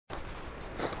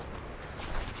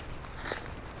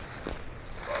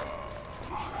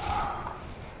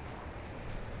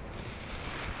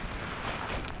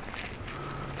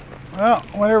Well,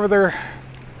 whenever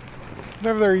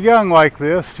they're young like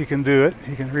this, you can do it.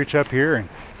 You can reach up here, and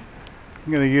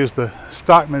I'm going to use the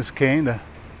stockman's cane to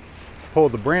pull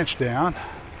the branch down.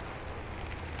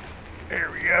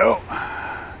 There we go.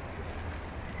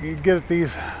 You get at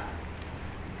these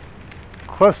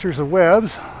clusters of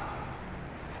webs.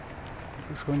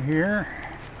 This one here.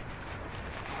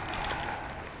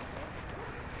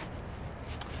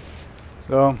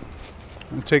 So I'm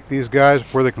going to take these guys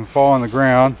before they can fall on the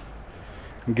ground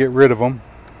and get rid of them.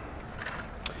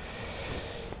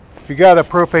 If you got a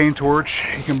propane torch,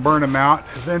 you can burn them out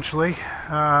eventually.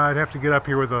 I'd have to get up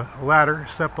here with a ladder,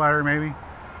 step ladder maybe.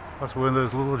 That's one of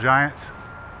those little giants.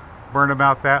 Burn them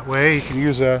out that way. You can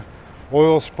use a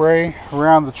oil spray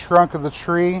around the trunk of the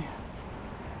tree.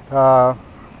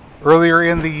 Earlier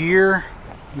in the year,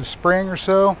 the spring or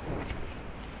so,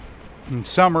 in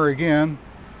summer again,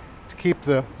 to keep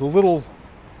the little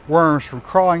worms from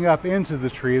crawling up into the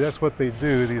tree. That's what they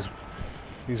do, these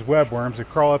webworms. They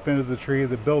crawl up into the tree,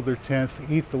 they build their tents,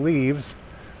 they eat the leaves.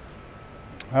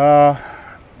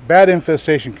 Bad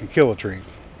infestation can kill a tree.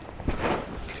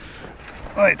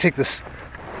 Let me take this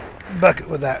bucket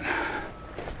with that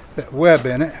web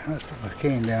in it. Let's put my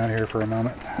cane down here for a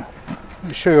moment. Let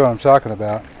me show you what I'm talking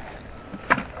about.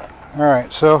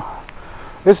 Alright, so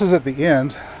this is at the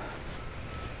end.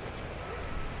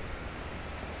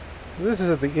 This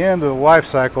is at the end of the life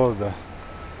cycle of the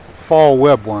fall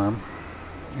webworm,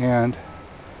 and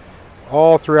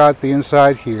all throughout the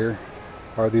inside here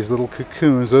are these little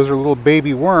cocoons. Those are little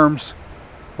baby worms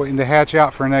waiting to hatch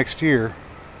out for next year.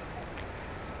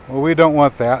 Well, we don't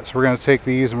want that, so we're going to take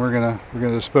these and we're going to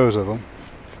dispose of them.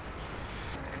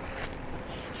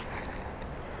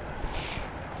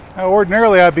 Now,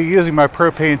 ordinarily I'd be using my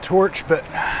propane torch, but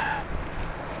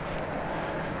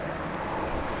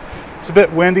it's a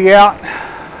bit windy out. I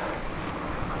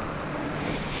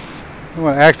don't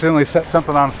want to accidentally set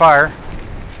something on fire.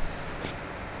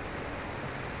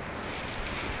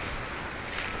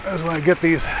 I just want to get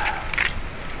these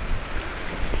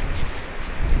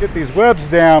webs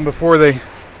down before they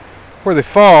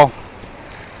fall.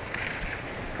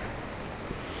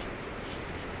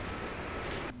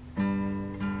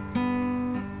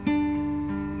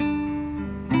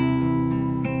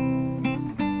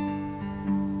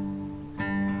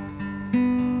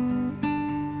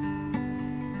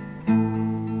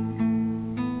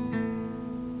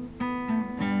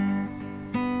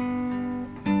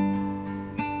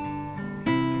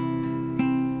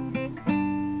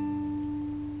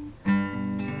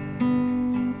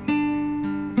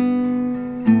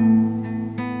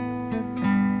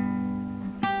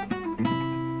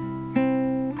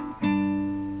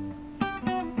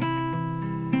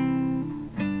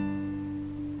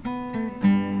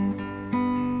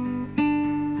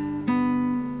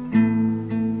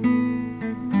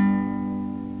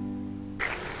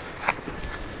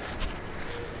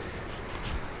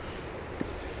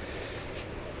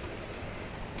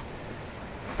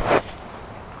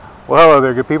 Well, hello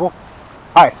there, good people.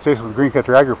 Hi, it's Jason with Green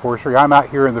Country Agroforestry. I'm out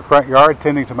here in the front yard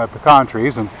tending to my pecan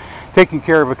trees and taking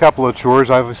care of a couple of chores.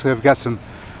 Obviously, I've got some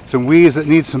weeds that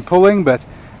need some pulling, but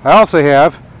I also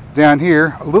have down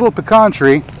here a little pecan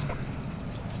tree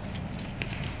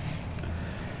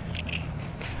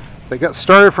that got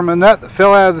started from a nut that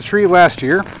fell out of the tree last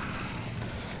year.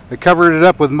 I covered it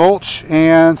up with mulch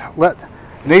and let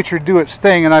nature do its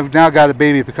thing, and I've now got a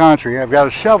baby pecan tree. I've got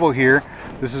a shovel here.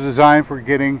 This is designed for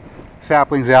getting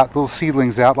saplings out, little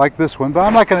seedlings out like this one, but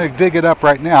I'm not going to dig it up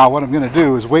right now. What I'm going to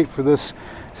do is wait for this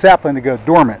sapling to go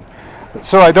dormant,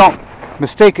 so I don't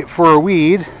mistake it for a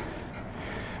weed,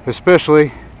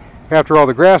 especially after all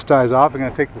the grass dies off. I'm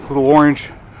going to take this little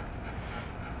orange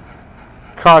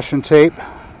caution tape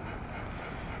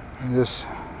and just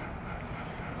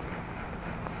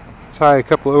tie a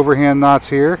couple of overhand knots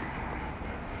here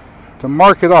to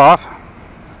mark it off,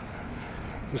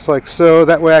 just like so.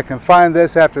 That way I can find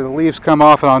this after the leaves come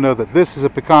off and I'll know that this is a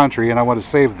pecan tree and I want to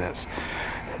save this.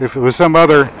 If it was some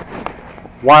other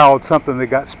wild something that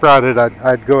got sprouted,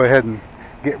 I'd go ahead and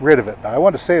get rid of it. But I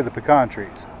want to save the pecan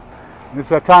trees. And it's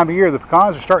that time of year, the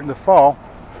pecans are starting to fall.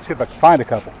 Let's see if I can find a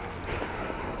couple.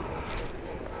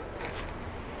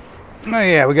 Oh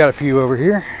yeah, we got a few over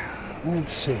here.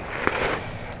 Let's see.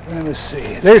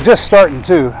 They're just starting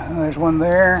too. There's one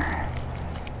there.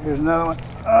 There's another one.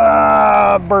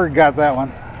 Bird got that one.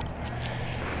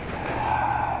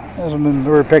 This one been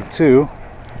bird picked too.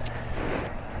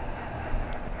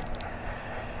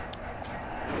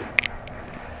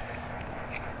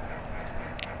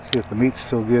 See if the meat's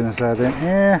still good inside there.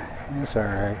 Yeah, it's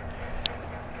alright.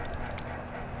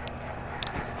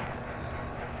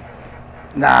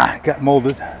 Nah, it got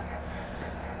molded.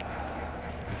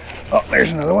 Oh,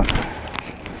 there's another one.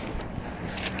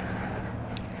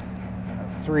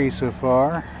 3 so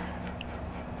far.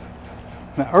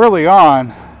 Now early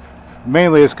on,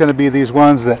 mainly it's going to be these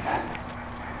ones that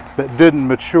didn't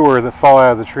mature that fall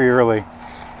out of the tree early.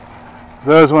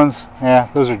 Those ones, yeah,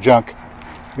 those are junk.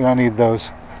 We don't need those.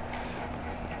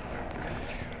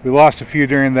 We lost a few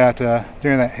during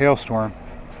that hailstorm.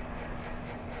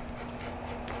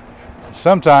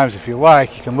 Sometimes, if you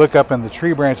like, you can look up in the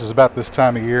tree branches about this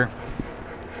time of year.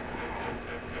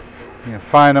 You can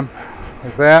find them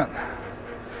like that.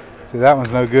 See, that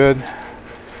one's no good.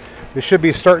 They should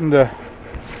be starting to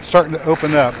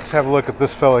open up. Let's have a look at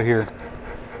this fella here.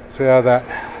 See how that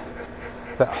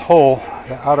hole,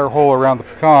 the outer hole around the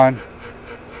pecan.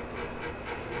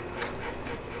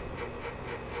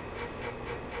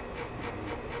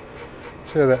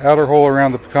 See how the outer hole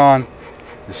around the pecan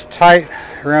is tight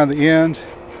around the end.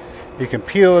 You can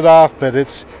peel it off, but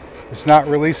it's not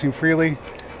releasing freely.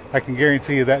 I can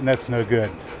guarantee you that nut's no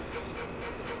good.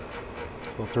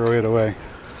 We'll throw it away.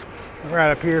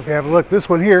 Right up here, if you have a look, this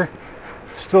one here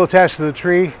is still attached to the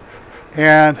tree,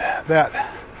 and that,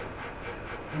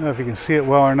 I don't know if you can see it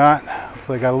well or not.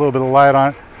 Hopefully I got a little bit of light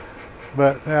on it,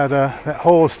 but that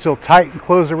hole is still tight and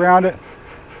closed around it.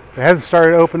 It hasn't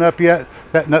started to open up yet.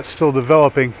 That nut's still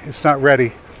developing. It's not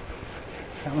ready.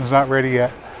 That one's not ready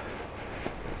yet.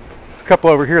 A couple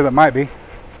over here that might be.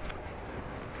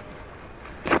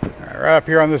 All right up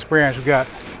here on this branch, we've got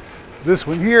this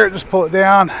one here. Just pull it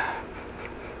down,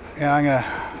 and I'm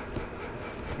gonna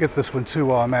get this one too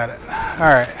while I'm at it. All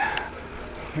right,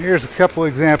 here's a couple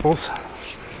examples.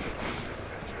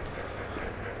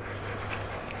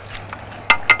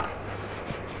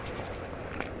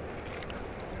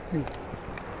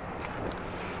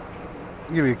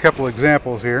 Give you a couple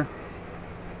examples here.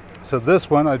 So this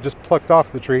one I just plucked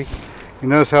off the tree. You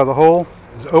notice how the hole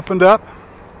is opened up,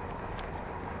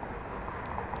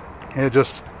 and it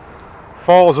just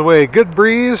falls away. Good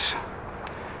breeze,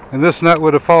 and this nut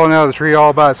would have fallen out of the tree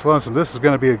all by its lonesome. This is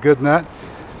going to be a good nut.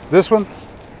 This one,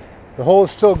 the hole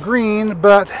is still green,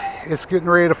 but it's getting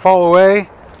ready to fall away.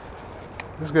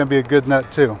 This is going to be a good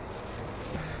nut too.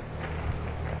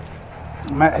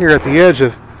 I'm out here at the edge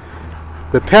of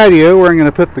the patio where I'm going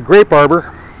to put the grape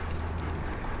arbor.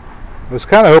 I was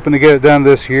kind of hoping to get it done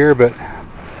this year, but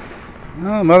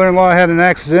well, mother-in-law had an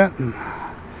accident and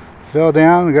fell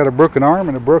down and got a broken arm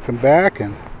and a broken back,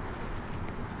 and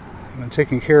I've been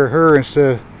taking care of her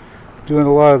instead of doing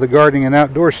a lot of the gardening and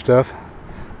outdoor stuff.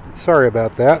 Sorry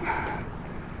about that.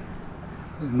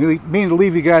 Didn't really mean to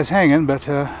leave you guys hanging, but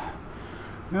you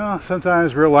know,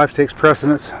 sometimes real life takes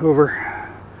precedence over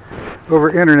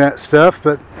internet stuff.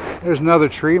 But there's another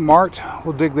tree marked.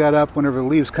 We'll dig that up whenever the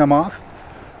leaves come off.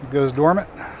 It goes dormant.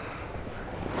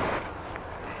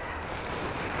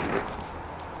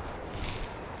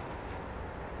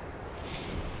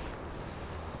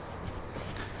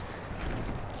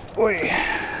 Boy.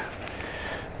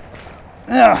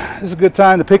 Now, this is a good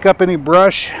time to pick up any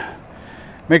brush.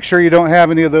 Make sure you don't have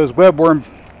any of those webworm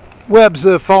webs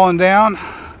that have fallen down,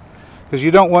 because you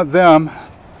don't want them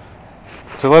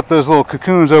to let those little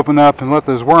cocoons open up and let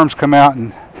those worms come out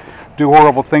and do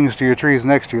horrible things to your trees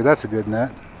next year. That's a good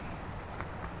nut.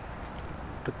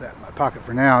 Put that in my pocket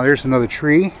for now. There's another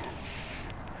tree.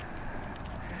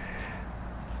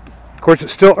 Of course,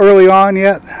 it's still early on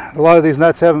yet. A lot of these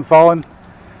nuts haven't fallen.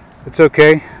 It's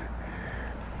okay.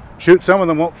 Shoot, some of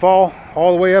them won't fall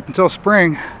all the way up until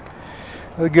spring.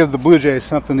 They'll give the blue jays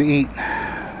something to eat.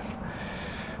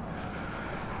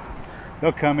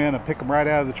 They'll come in and pick them right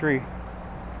out of the tree.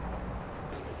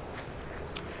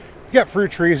 You got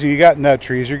fruit trees and you got nut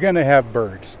trees, you're going to have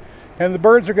birds. And the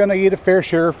birds are going to eat a fair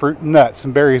share of fruit and nuts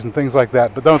and berries and things like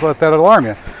that. But don't let that alarm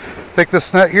you. Take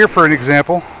this nut here for an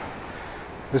example.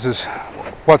 This is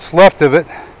what's left of it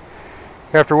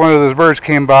after one of those birds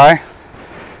came by.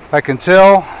 I can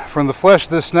tell from the flesh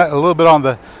of this nut a little bit on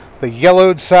the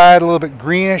yellowed side, a little bit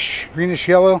greenish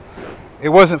yellow. It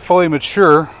wasn't fully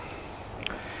mature,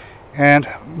 and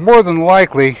more than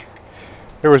likely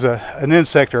there was an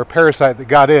insect or a parasite that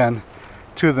got in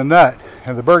to the nut,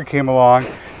 and the bird came along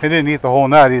and didn't eat the whole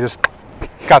nut. He just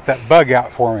got that bug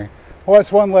out for me. Well,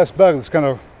 that's one less bug that's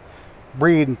going to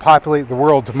breed and populate the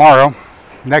world tomorrow,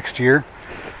 next year.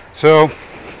 So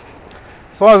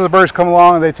as long as the birds come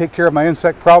along and they take care of my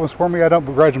insect problems for me, I don't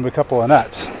begrudge them a couple of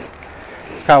nuts.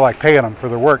 It's kind of like paying them for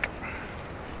their work.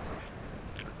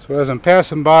 So as I'm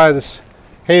passing by this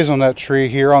hazelnut tree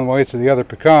here on the way to the other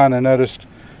pecan, I noticed,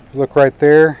 look right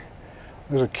there,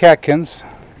 those are catkins.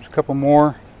 There's a couple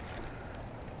more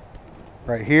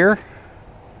right here.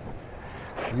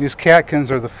 And these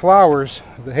catkins are the flowers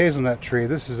of the hazelnut tree.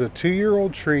 This is a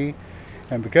 2-year-old tree.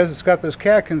 And because it's got those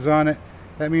catkins on it,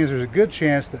 that means there's a good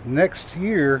chance that next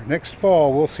year, next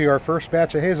fall, we'll see our first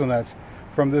batch of hazelnuts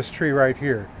from this tree right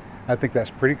here. I think that's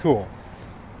pretty cool.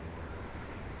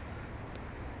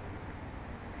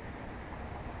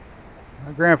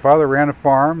 My grandfather ran a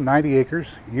farm, 90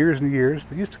 acres, years and years.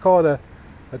 They used to call it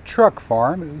a truck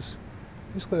farm. It was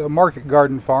basically a market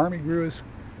garden farm. He grew his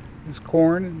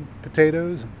corn and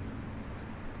potatoes, and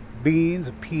beans,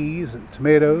 and peas, and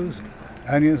tomatoes, and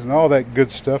onions, and all that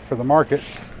good stuff for the market.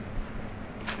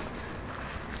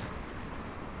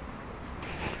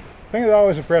 The thing that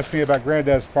always impressed me about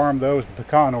Granddad's farm, though, is the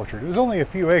pecan orchard. It was only a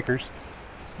few acres,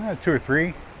 2 or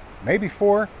 3, maybe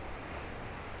 4,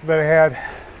 but it had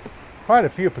quite a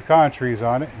few pecan trees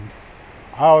on it. And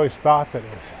I always thought that it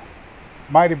was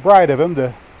mighty bright of him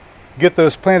to get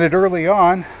those planted early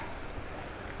on,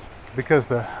 because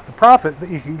the profit that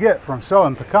you can get from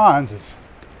selling pecans is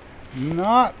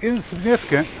not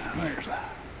insignificant.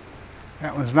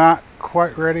 That one's not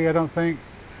quite ready, I don't think.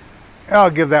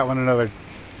 I'll give that one another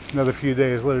few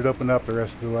days, let it open up the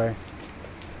rest of the way.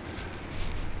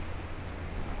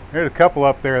 There's a couple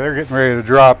up there, they're getting ready to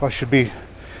drop. I should be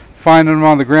finding them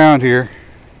on the ground here.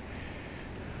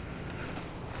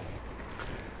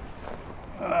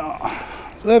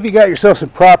 So if you got yourself some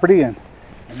property and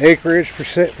an acreage,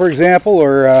 for example,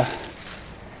 or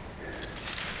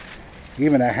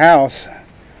even a house,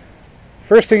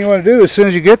 first thing you want to do as soon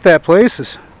as you get that place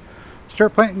is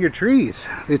start planting your trees.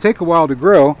 They take a while to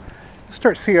grow.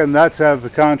 Start seeing nuts out of the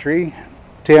pecan tree.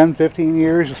 10, 15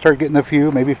 years, you'll start getting a few,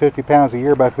 maybe 50 pounds a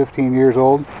year by 15 years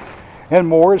old, and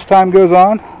more as time goes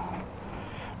on.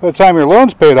 By the time your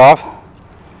loan's paid off,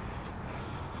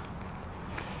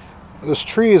 those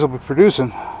trees will be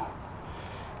producing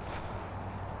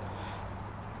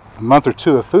a month or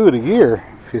two of food a year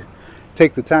if you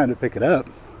take the time to pick it up.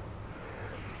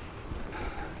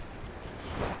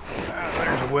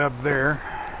 There's a web there.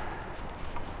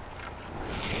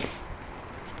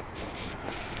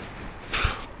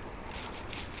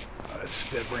 That's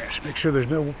a dead branch. Make sure there's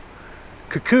no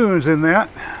cocoons in that.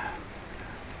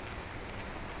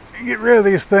 You get rid of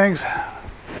these things,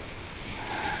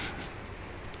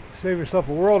 save yourself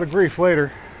a world of grief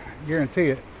later, I guarantee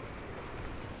it.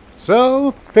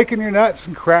 So, picking your nuts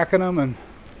and cracking them and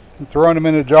throwing them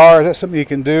in a jar, that's something you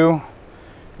can do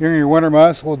during your winter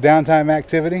months, a little downtime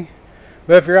activity.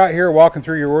 But if you're out here walking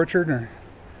through your orchard or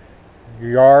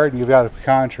your yard and you've got a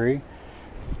pecan tree,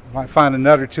 you might find a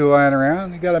nut or two lying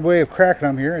around. You got a way of cracking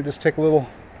them here. And just take a little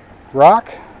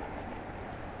rock,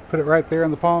 put it right there in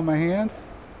the palm of my hand,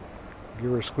 give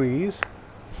her a squeeze.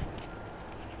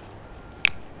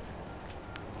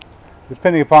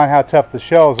 Depending upon how tough the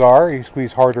shells are, you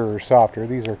squeeze harder or softer.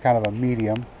 These are kind of a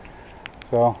medium,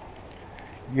 so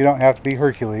you don't have to be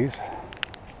Hercules.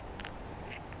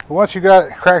 But once you got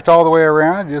it cracked all the way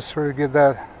around, you just sort of give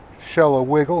that shell a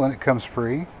wiggle and it comes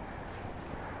free.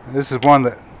 And this is one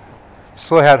that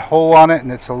still had a hole on it,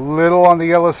 and it's a little on the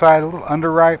yellow side, a little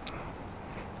underripe.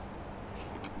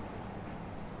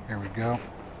 There we go.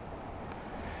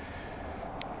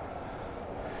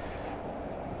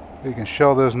 You can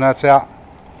shell those nuts out,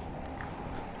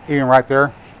 even right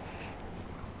there.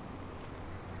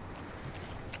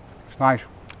 It's nice.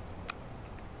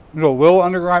 It's a little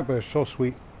underripe, but it's so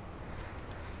sweet.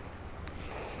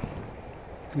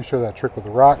 Let me show that trick with the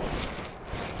rock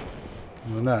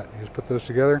and the nut. You just put those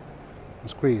together and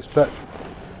squeeze. But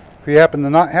if you happen to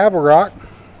not have a rock,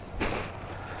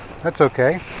 that's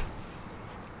okay.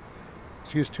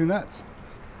 Just use 2 nuts.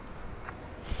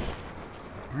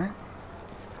 All right.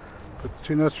 Put the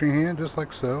 2 nuts in your hand, just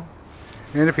like so.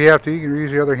 And if you have to, you can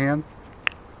use the other hand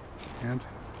and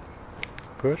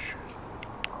push.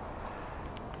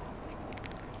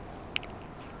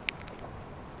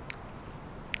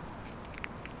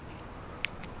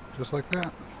 Just like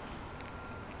that.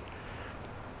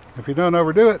 If you don't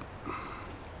overdo it, you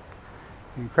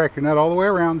can crack your nut all the way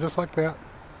around, just like that.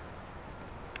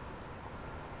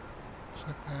 Just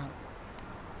like that.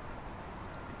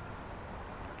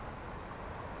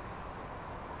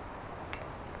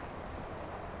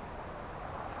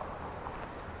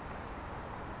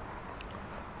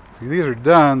 See, these are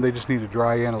done, they just need to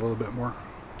dry in a little bit more.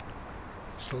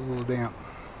 Still a little damp.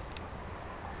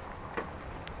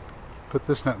 Put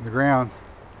this nut in the ground,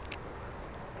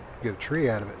 get a tree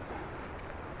out of it.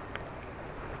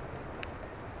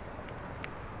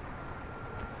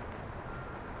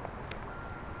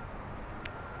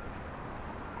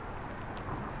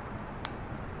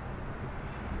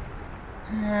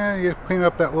 Yeah, you clean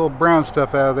up that little brown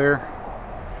stuff out of there.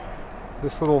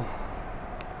 This little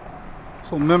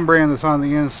membrane that's on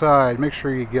the inside, make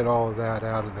sure you get all of that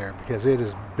out of there, because it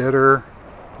is bitter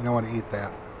You don't want to eat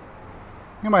that.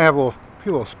 You might have a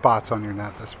few little spots on your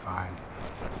nut. That's fine.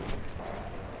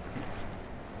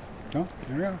 No,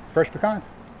 there we go. Fresh pecan.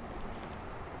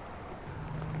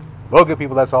 Well, good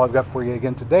people, that's all I've got for you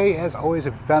again today. As always,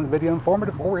 if you found the video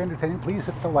informative or entertaining, please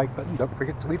hit the like button. Don't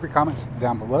forget to leave your comments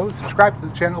down below. Subscribe to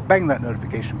the channel, bang that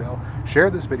notification bell,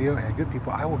 share this video, and good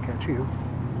people, I will catch you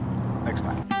next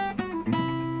time.